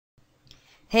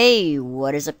Hey,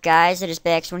 what is up, guys? It is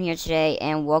BeyxOne here today,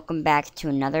 and welcome back to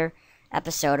another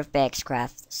episode of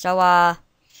BeyxCraft. So,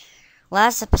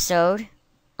 last episode,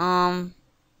 well,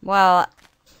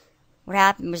 what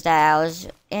happened was that I was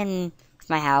in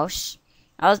my house.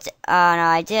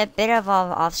 I did a bit of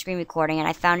off-screen recording, and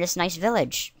I found this nice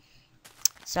village.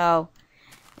 So,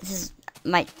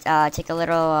 might take a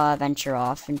little venture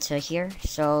off into here.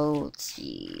 So, let's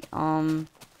see,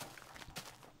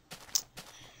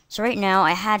 So right now,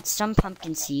 I had some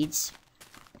pumpkin seeds,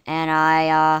 and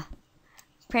I,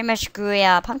 pretty much grew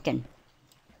a pumpkin.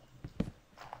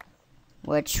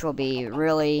 Which will be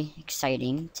really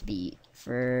exciting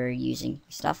for using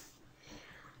stuff.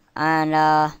 And,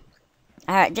 I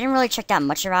didn't really check that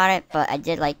much about it, but I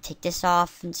did, take this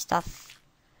off and stuff.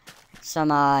 Some,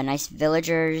 nice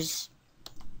villagers.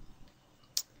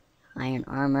 Iron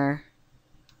armor.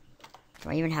 Do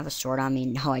I even have a sword on me?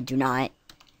 No, I do not.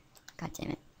 God damn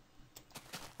it.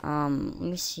 Let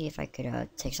me see if I could,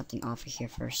 take something off of here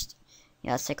first.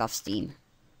 Yeah, let's take off Steam.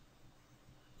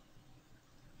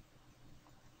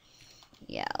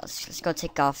 Yeah, let's go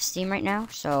take off Steam right now.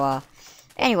 So,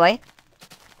 anyway.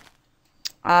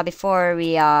 Before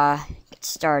we, get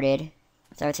started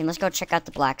with everything, let's go check out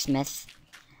the blacksmith.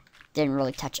 Didn't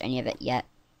really touch any of it yet.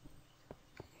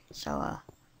 So,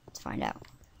 let's find out.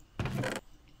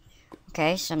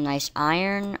 Okay, some nice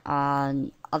iron,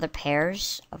 other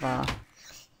pairs of,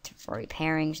 for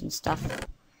repairings and stuff.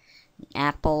 An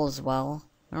apple as well.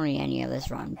 I don't need any of this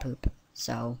rotten poop.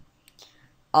 So,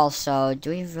 also,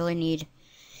 do we really need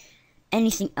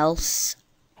anything else?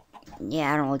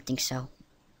 Yeah, I don't really think so.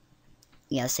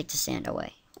 Yeah, let's take the sand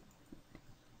away.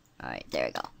 Alright, there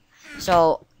we go.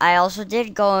 So, I also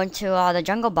did go into the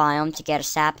jungle biome to get a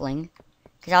sapling.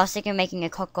 Because I was thinking of making a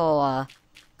cocoa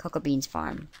beans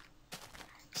farm.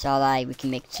 So that we can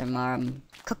make some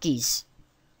cookies.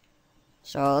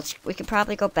 So we could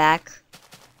probably go back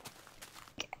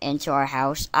into our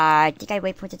house. I think I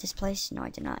waypointed this place. No, I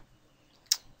did not.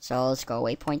 So let's go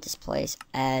waypoint this place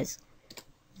as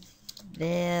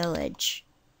village.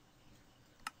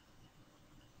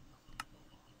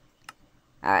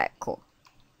 Alright, cool.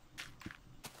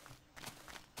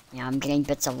 Yeah, I'm getting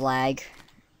bits of lag.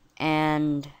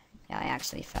 And yeah, I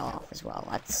actually fell off as well.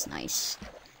 That's nice.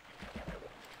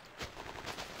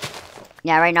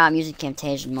 Yeah, right now I'm using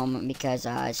Camtasia at the moment because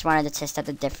I just wanted to test out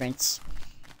the difference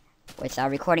with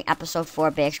recording episode 4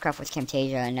 BeyxCraft with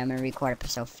Camtasia, and I'm gonna record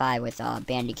episode 5 with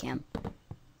Bandicam.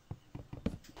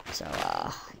 So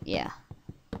yeah.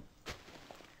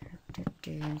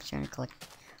 I'm trying to collect.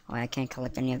 Oh, I can't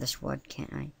collect any of this wood,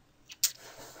 can't I?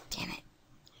 Damn it.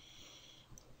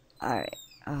 Alright.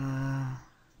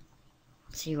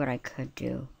 Let's see what I could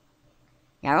do.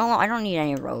 Yeah, I don't need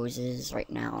any roses right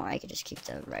now. I could just keep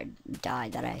the red dye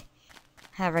that I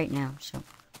have right now. So,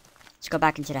 let's go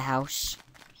back into the house.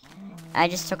 I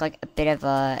just took, a bit of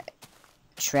a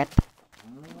trip.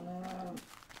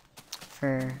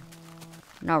 For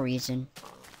no reason.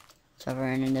 So,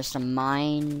 and then there's some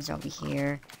mines over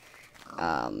here.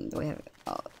 Do we have...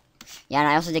 Oh. Yeah, and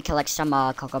I also did collect some,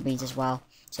 cocoa beans as well.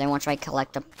 So, then once I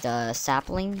collect up the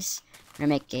saplings, I'm gonna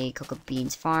make a cocoa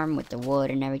beans farm with the wood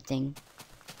and everything.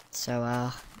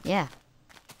 So, yeah.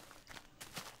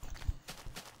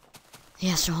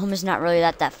 Yeah, so home is not really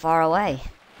that far away.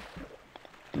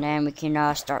 And then we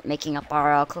can, start making up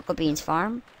our, cocoa beans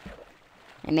farm.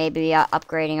 And maybe,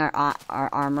 upgrading our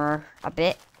armor a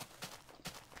bit.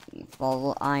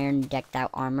 Full iron decked out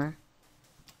armor.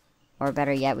 Or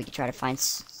better yet, we could try to find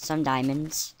some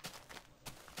diamonds.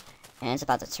 And it's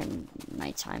about to turn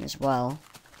nighttime as well.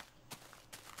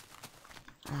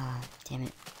 Damn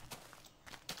it.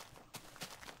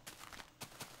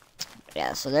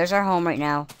 Yeah, so there's our home right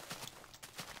now.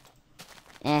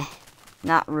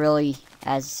 Not really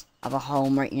as of a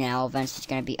home right now. Eventually it's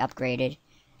gonna be upgraded.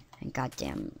 And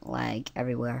goddamn lag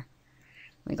everywhere.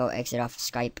 Let me go exit off of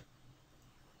Skype.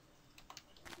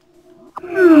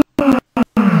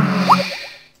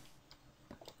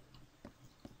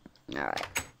 Alright.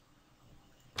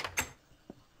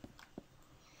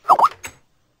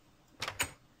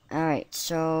 Alright,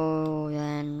 so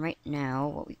then right now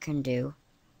what we can do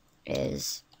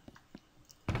is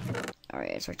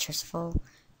alright, is our chest full?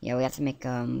 Yeah, we have to make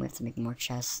more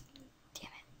chests. Damn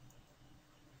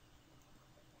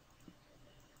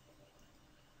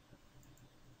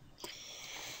it.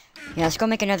 Yeah, let's go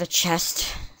make another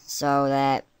chest so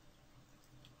that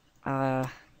yeah,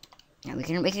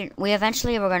 we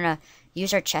eventually we're gonna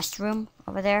use our chest room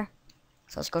over there.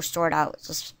 So let's go store it out.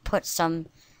 Let's put some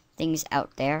things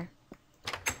out there.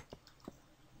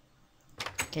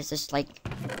 Because there's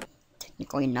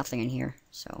technically nothing in here,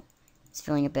 so It's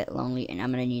feeling a bit lonely, and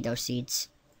I'm gonna need those seeds.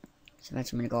 So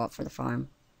eventually I'm gonna go out for the farm.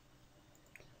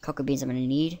 Cocoa beans I'm gonna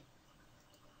need.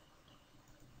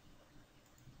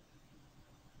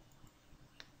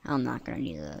 I'm not gonna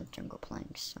need the jungle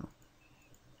planks, so.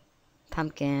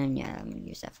 Pumpkin, yeah, I'm gonna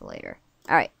use that for later.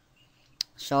 Alright.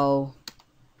 So,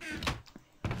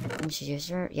 let me see, is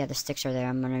there? Yeah, the sticks are there.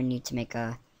 I'm gonna need to make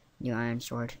a new iron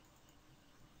sword.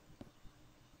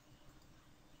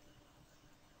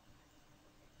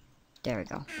 There we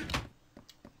go.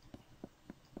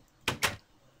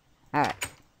 Alright.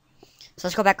 So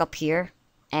let's go back up here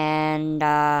and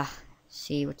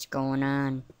see what's going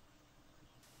on.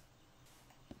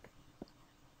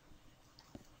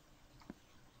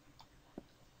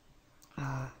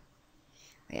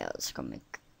 Yeah, let's go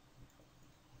make.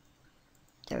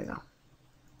 There we go.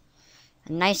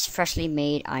 A nice, freshly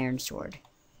made iron sword.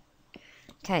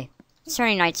 Okay, it's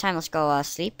turning nighttime. Let's go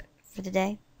sleep for the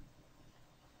day.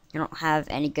 I don't have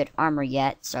any good armor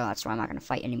yet, so that's why I'm not gonna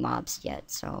fight any mobs yet.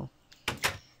 So,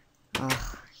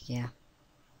 yeah.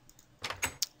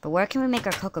 But where can we make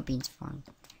our cocoa beans from?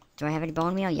 Do I have any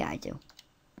bone meal? Yeah, I do.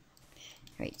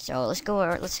 Alright, so let's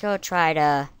go try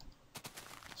to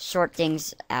sort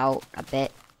things out a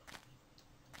bit.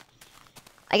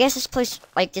 I guess this place,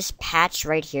 like this patch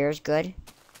right here, is good.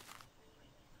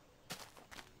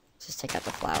 Let's just take out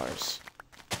the flowers.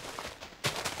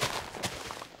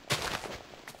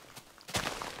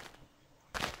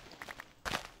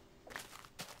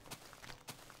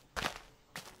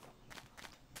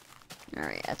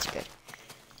 Alright, that's good.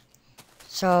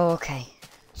 So, okay.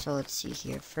 So, let's see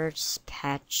here. First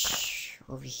patch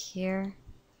over here.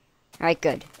 Alright,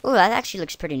 good. Ooh, that actually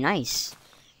looks pretty nice.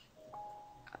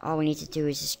 All we need to do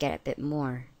is just get a bit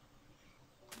more.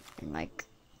 And, like,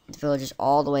 the village is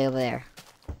all the way over there.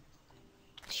 So,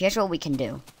 here's what we can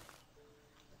do.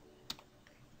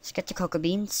 Let's get the cocoa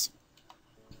beans.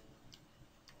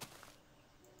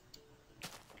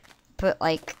 Put,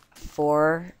 like,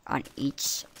 4 on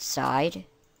each side.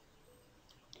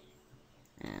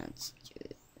 And let's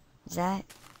do that.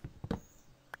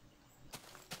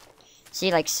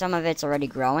 See, like, some of it's already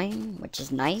growing, which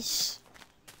is nice.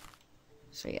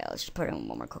 So yeah, let's just put in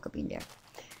one more cocoa bean there.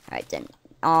 Alright then.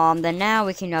 Then now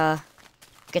we can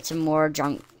get some more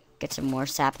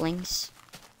saplings.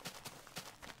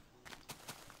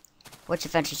 Which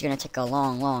eventually is gonna take a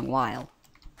long, long while.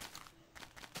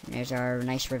 And there's our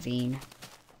nice ravine.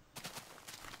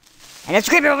 And it's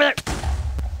creeping over there!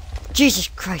 Jesus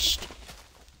Christ!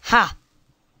 Ha!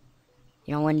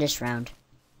 You don't win this round.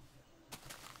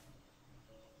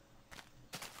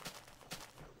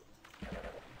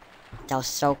 That was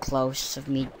so close of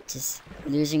me just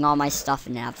losing all my stuff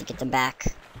and now I have to get them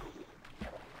back.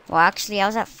 Well, actually, I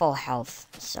was at full health,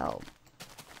 so.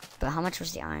 But how much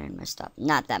was the iron messed up?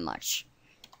 Not that much.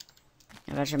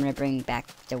 Eventually, I'm gonna bring back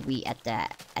the wheat at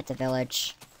the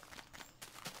village.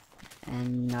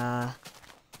 And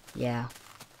yeah.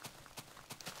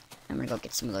 I'm gonna go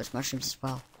get some of those mushrooms as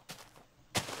well.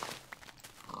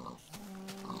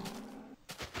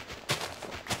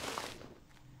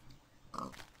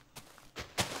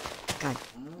 God,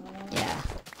 yeah.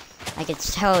 I can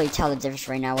totally tell the difference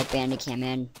right now with Bandicam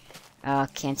and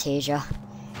Camtasia.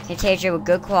 Camtasia with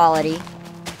good quality,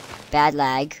 bad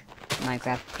lag,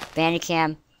 Minecraft.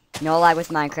 Bandicam, no lag with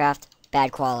Minecraft,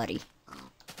 bad quality.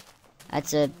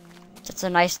 That's a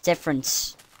nice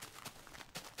difference.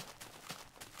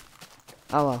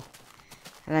 Oh well.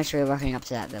 Eventually we're working up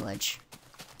to that village.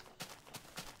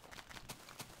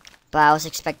 But I was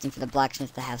expecting for the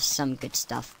blacksmith to have some good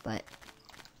stuff, but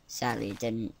sadly it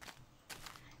didn't.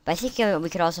 But I think we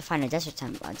could also find a desert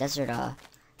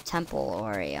temple,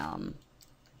 or a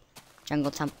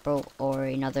jungle temple, or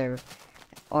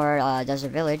a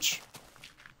desert village.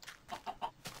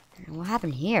 And what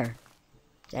happened here?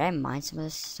 Did I mine some of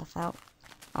this stuff out?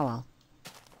 Oh well.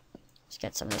 Let's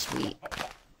get some of this wheat.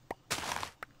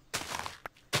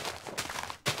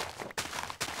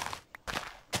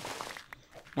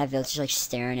 That village is like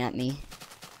staring at me.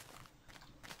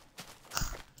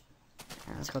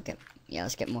 Let's go get,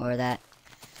 let's get more of that.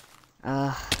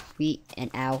 Wheat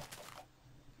and ow.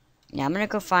 Now I'm gonna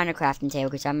go find a crafting table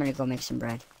because I'm gonna go make some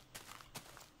bread.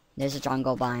 There's a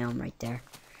jungle biome right there.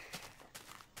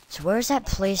 So where's that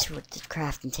place with the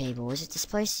crafting table? Is it this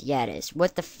place? Yeah, it is.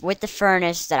 With the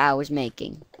furnace that I was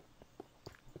making.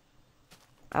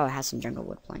 Oh, it has some jungle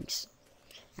wood planks.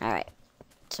 Alright.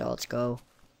 So let's go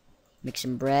make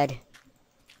some bread.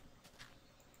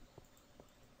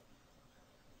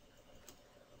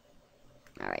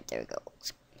 Alright, there we go.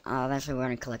 Eventually we're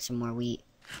gonna collect some more wheat.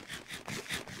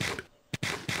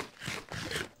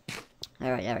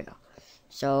 Alright, there we go.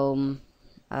 So,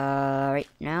 Right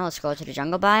now, let's go to the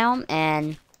jungle biome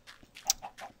and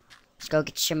let's go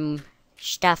get some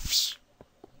stuffs.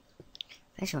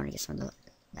 I actually want to get some of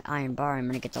the iron bar. I'm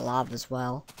gonna get the lava as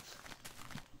well.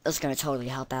 That's gonna totally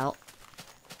help out.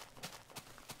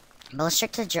 But let's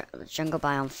check the jungle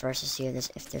biome first to see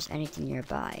if there's anything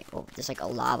nearby. Oh, there's like a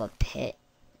lava pit,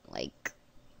 like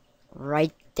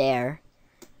right there.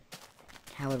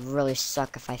 That would really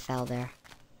suck if I fell there.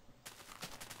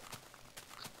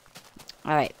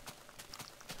 Alright.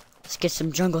 Let's get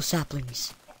some jungle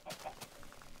saplings.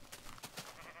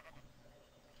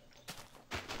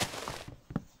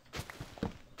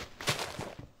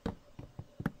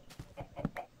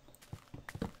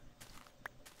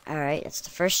 Alright, that's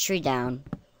the first tree down.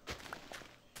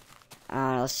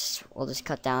 We'll just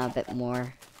cut down a bit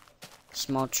more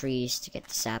small trees to get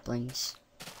the saplings.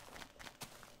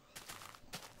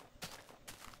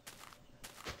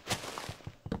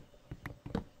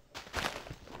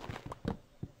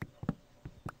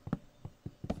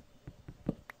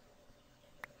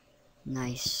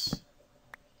 Nice.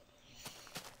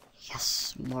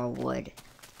 Yes, more wood.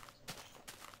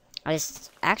 I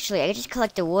just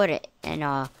collect the wood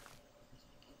and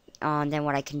then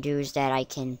what I can do is that I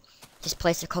can just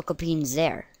place the cocoa beans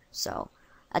there. So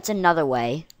that's another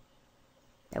way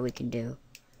that we can do.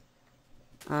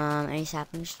 Any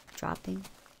saplings dropping?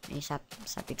 Any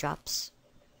sappy drops?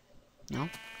 No.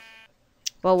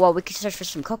 Well, we can search for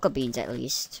some cocoa beans at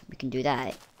least. We can do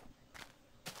that.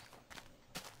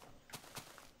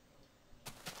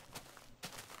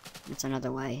 That's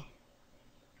another way.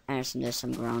 And there's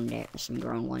some grown there, some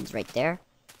grown ones right there.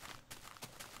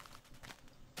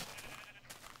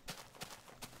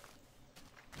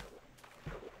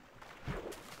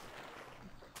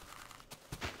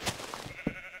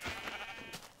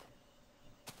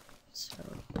 So,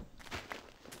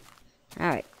 all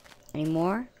right. Any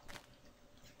more?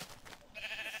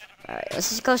 All right. Let's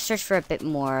just go search for a bit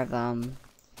more of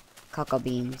cocoa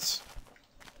beans.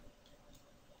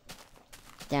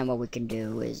 Then what we can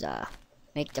do is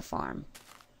make the farm.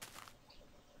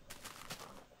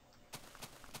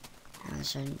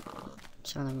 Some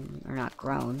of them are not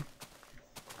grown.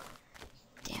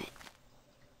 Damn it.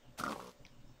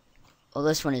 Well,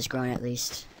 this one is grown at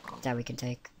least. That we can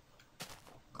take.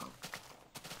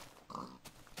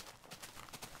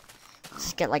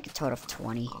 Let's get like a total of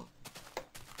 20.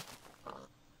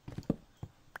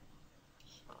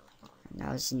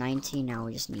 That was 19. Now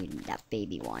we just need that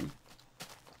baby one.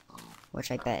 Which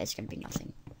I bet is going to be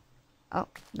nothing. Oh,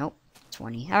 nope.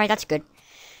 20. Alright, that's good.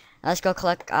 Let's go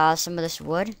collect some of this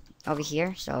wood over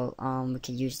here. So, we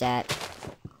can use that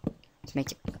to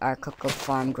make our cocoa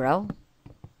farm grow.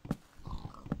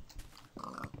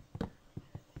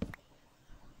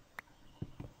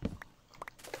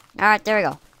 Alright, there we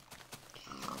go.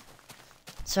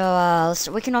 So,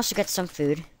 we can also get some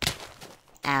food.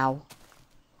 Ow.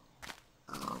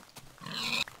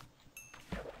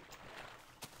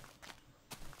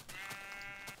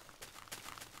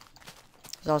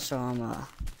 There's also a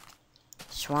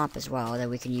swamp as well that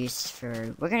we can use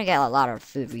for. We're gonna get a lot of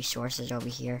food resources over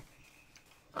here.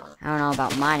 I don't know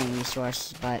about mining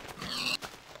resources, but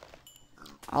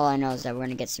all I know is that we're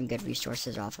gonna get some good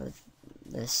resources off of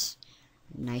this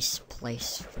nice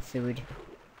place for food,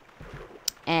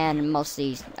 and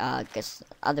mostly get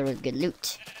other good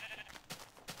loot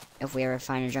if we ever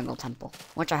find a jungle temple,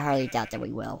 which I hardly doubt that we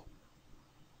will.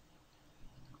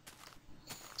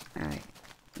 All right.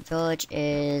 The village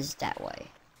is that way.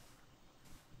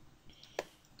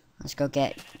 Let's go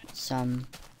get some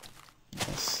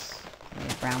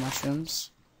brown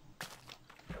mushrooms.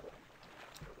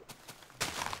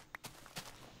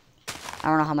 I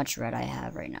don't know how much red I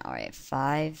have right now. I have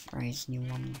 5. Alright, I just need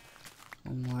one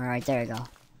more. Alright, there we go.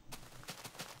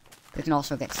 We can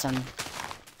also get some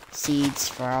seeds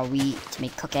for our wheat to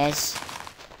make cookies.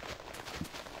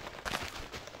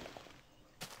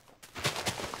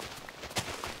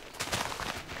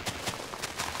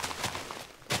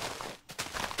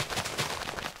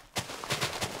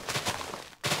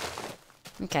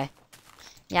 Okay.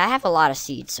 Yeah, I have a lot of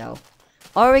seeds, so.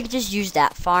 Or we could just use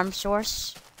that farm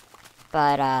source.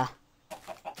 But, I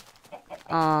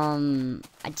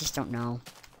just don't know.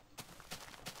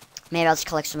 Maybe I'll just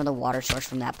collect some of the water source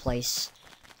from that place.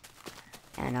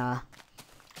 And,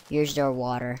 use their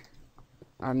water.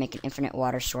 Or make an infinite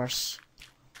water source.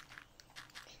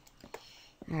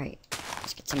 Alright.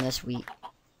 Let's get some of this wheat.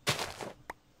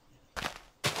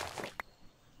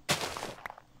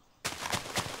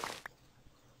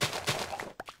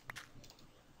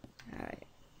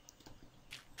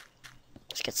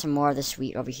 Get some more of this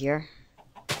wheat over here.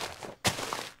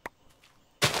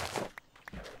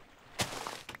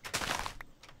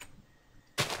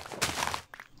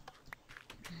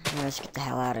 Let's get the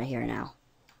hell out of here now.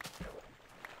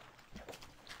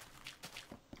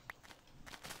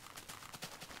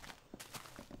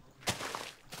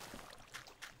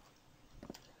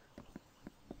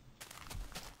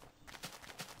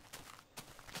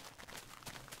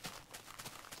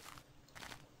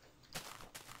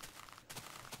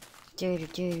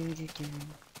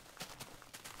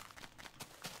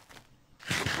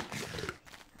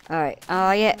 Alright,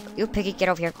 yeah, you piggy, get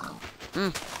over here.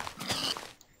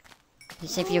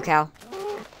 It's safe for you, cow.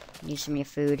 Need some of your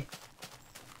food.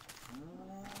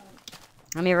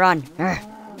 Let me run. Urgh.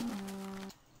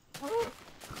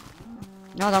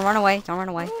 No, don't run away. Don't run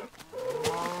away.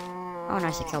 Oh,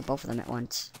 nice. I killed both of them at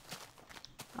once.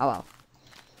 Oh,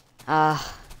 well.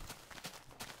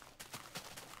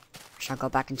 Shall go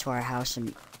back into our house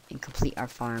and complete our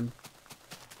farm.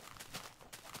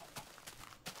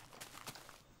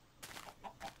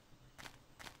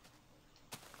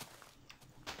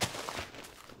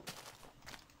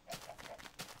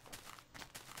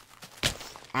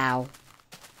 Ow.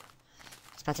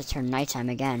 It's about to turn nighttime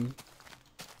again.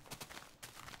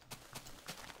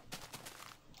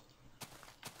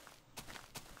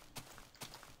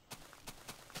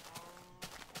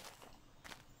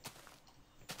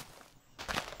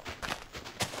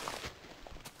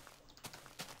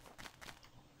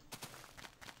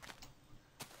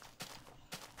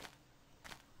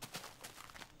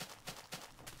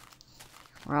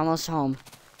 We're almost home.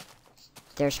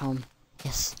 There's home.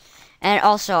 Yes. And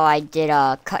also, I did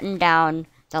cutting down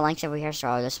the length over here, so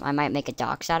I might make a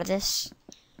docks out of this.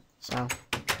 So,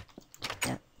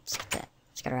 yeah, let's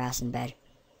get our ass in bed.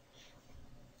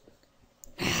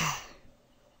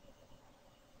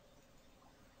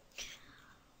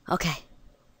 Okay.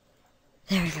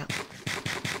 There we go.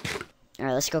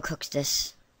 Alright, let's go cook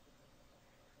this.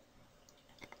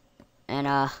 And,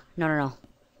 no.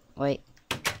 Wait.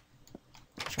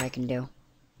 That's what I can do.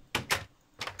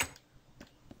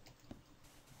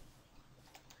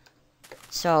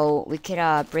 So we could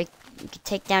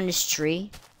take down this tree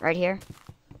right here.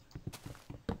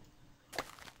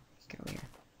 Get over here.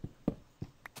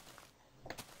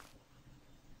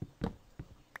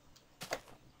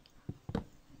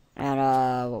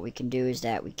 And what we can do is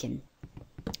that we can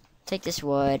take this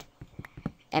wood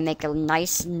and make a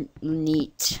nice,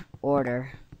 neat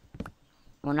order.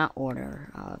 Well, not order.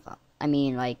 I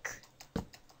mean, like,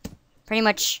 pretty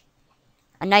much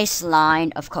a nice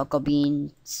line of cocoa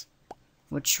beans.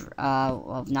 Which,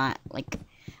 well, not, like,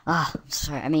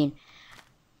 sorry, I mean,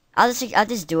 I'll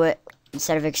just do it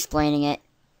instead of explaining it.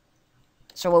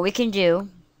 So what we can do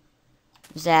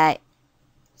is that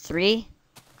 3,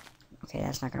 okay,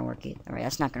 that's not gonna work either. Alright,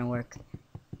 that's not gonna work.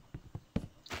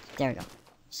 There we go.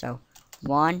 So,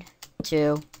 1,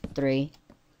 2, 3.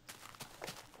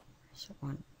 So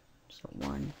 1,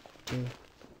 2,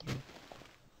 3.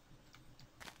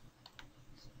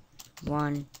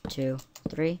 1, 2,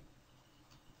 3.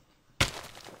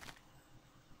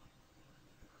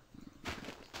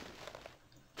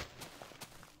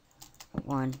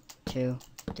 1, 2,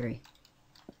 3.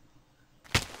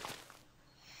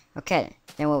 Okay,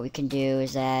 then what we can do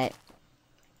is that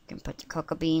we can put the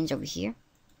cocoa beans over here.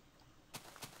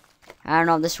 I don't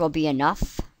know if this will be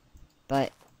enough,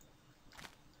 but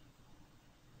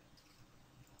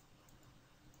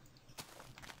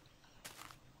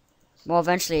well,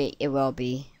 eventually it will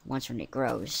be once when it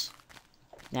grows.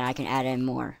 Then I can add in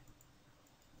more.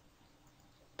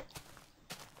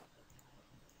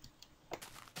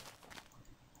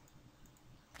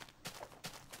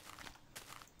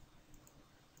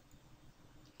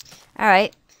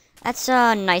 Alright, that's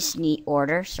a nice, neat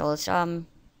order. So let's,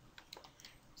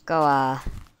 go,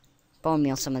 bone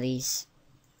meal some of these.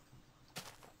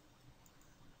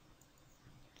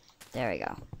 There we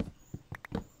go.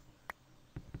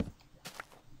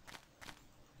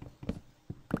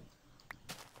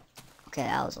 Okay,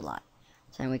 that was a lot.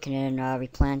 So then we can,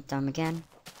 replant them again.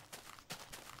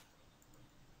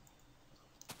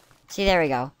 See, there we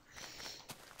go.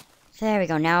 There we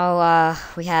go. Now,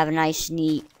 we have a nice,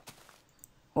 neat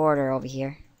order over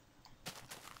here.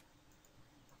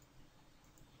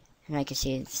 And I can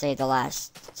save the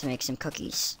last to make some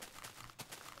cookies.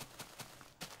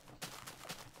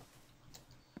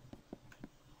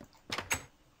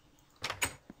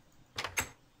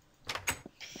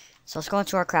 So let's go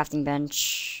into our crafting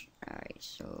bench. Alright,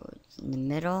 so it's in the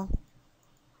middle.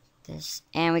 This.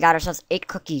 And we got ourselves 8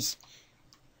 cookies.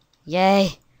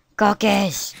 Yay!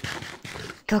 Cookies!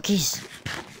 Cookies!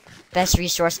 Best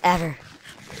resource ever.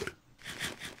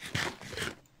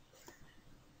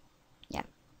 Yeah.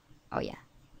 Oh yeah.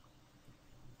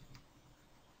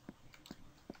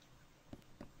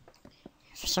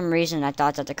 For some reason, I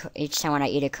thought that each time when I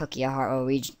eat a cookie, a heart will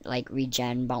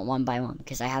regen about one by one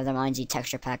because I have the Mindsy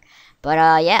texture pack.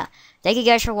 But yeah, thank you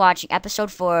guys for watching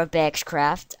episode 4 of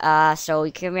BeyxCraft. So we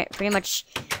pretty much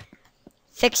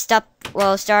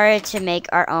started to make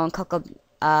our own cocoa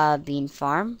bean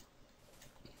farm,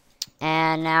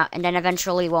 and then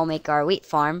eventually we'll make our wheat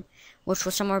farm, which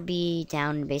will somewhere be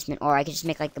down in the basement, or I could just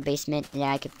make like a basement, and then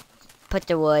I could put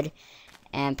the wood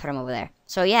and put them over there.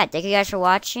 So yeah, thank you guys for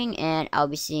watching, and I'll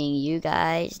be seeing you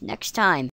guys next time.